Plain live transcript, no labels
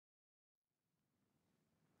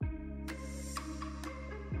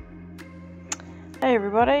Hey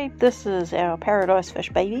everybody, this is our paradise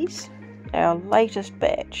fish babies, our latest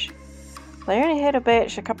batch. They only had a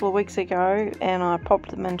batch a couple of weeks ago and I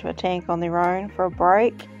popped them into a tank on their own for a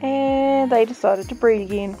break and they decided to breed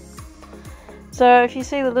again. So if you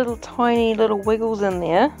see the little tiny little wiggles in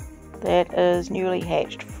there, that is newly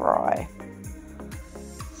hatched fry.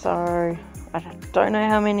 So I don't know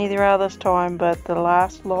how many there are this time, but the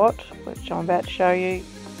last lot, which I'm about to show you,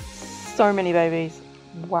 so many babies.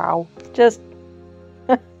 Wow, just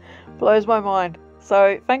blows my mind.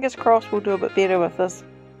 So fingers crossed we'll do a bit better with this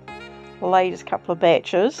latest couple of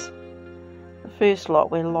batches. The first lot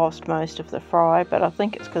we lost most of the fry, but I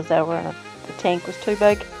think it's because they were in the tank was too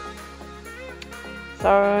big.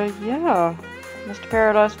 So yeah, Mr.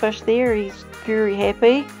 Paradise Fish there, he's very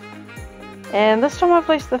happy. And this time I've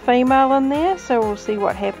placed the female in there, so we'll see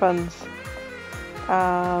what happens.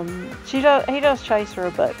 He does chase her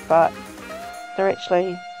a bit, but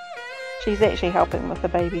she's actually helping with the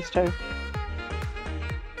babies too.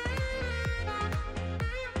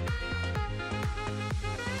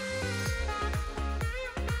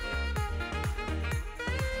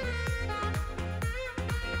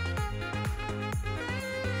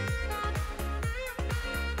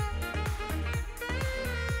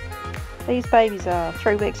 These babies are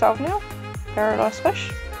 3 weeks old now, paradise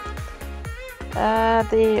fish.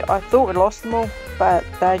 I thought we'd lost them all, but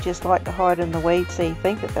they just like to hide in the weeds, so you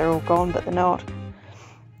think that they're all gone, but they're not.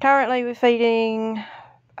 Currently we're feeding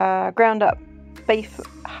ground up beef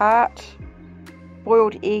heart,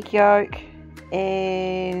 boiled egg yolk,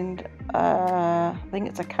 and I think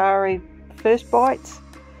it's a curry first bites.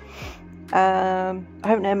 I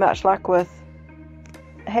haven't had much luck with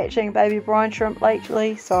hatching baby brine shrimp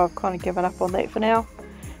lately, so I've kind of given up on that for now,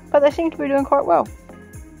 but they seem to be doing quite well.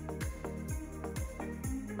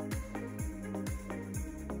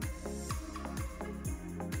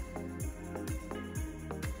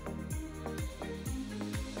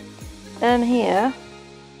 In here,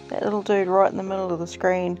 that little dude right in the middle of the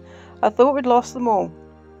screen, I thought we'd lost them all,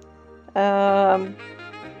 and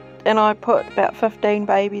I put about 15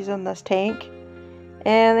 babies in this tank,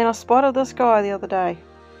 and then I spotted this guy the other day.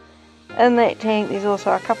 In that tank there's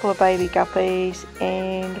also a couple of baby guppies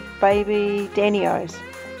and baby danios,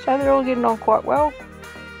 so they're all getting on quite well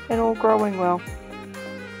and all growing well.